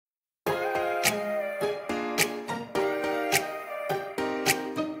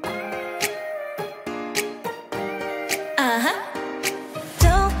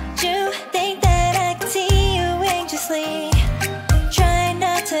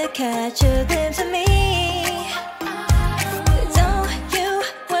catch a glimpse of me. Don't you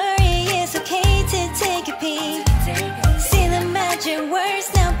worry, it's okay to take a peek. See the magic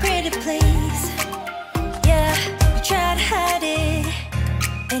words now, pretty please. Yeah, you try to hide it,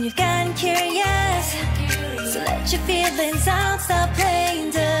 and you've gotten curious. So let your feelings out, stop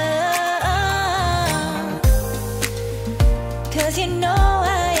playing dumb. Cause you know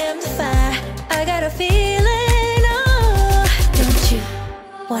I am the fire, I got a feeling, oh. Don't you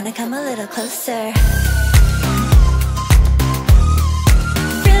wanna come a little closer?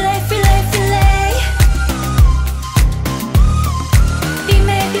 Filet, filet, filet. Be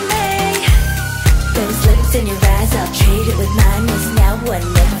made, be made. Those lips in your eyes, I'll trade it with mine. It's now or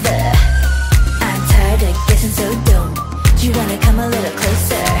never. I'm tired of guessing, so don't you wanna come a little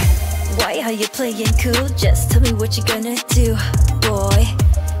closer? Why are you playing cool? Just tell me what you're gonna do, boy.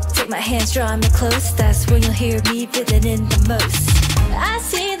 Take my hands, draw me close. That's when you'll hear me feeling in the most. I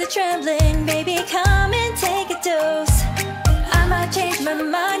see the trembling, baby, come and take a dose. I might change my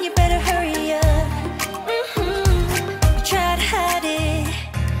mind, you better hurry up. You try to hide it,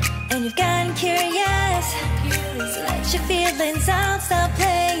 and you've gotten curious. So let your feelings out, stop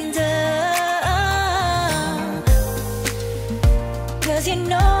playing dumb. Cause you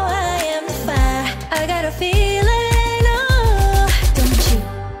know I am the fire, I got a feeling, oh. Don't you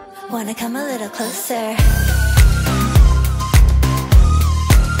wanna come a little closer?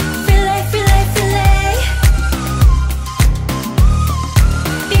 Filet, filet, filet.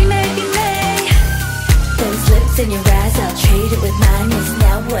 Be made, be made. Those lips in your eyes, I'll trade it with mine. It's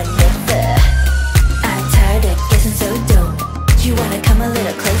now or never. I'm tired of guessing, so don't you wanna come a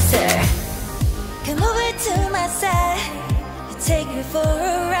little closer? Come over to my side, take me for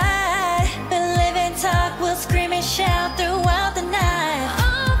a ride. We'll live and talk, we'll scream and shout throughout the night.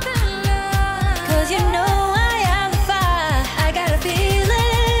 Cause you know I am the fire, I got a feeling.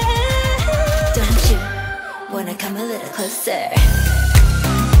 Don't you wanna come a little closer?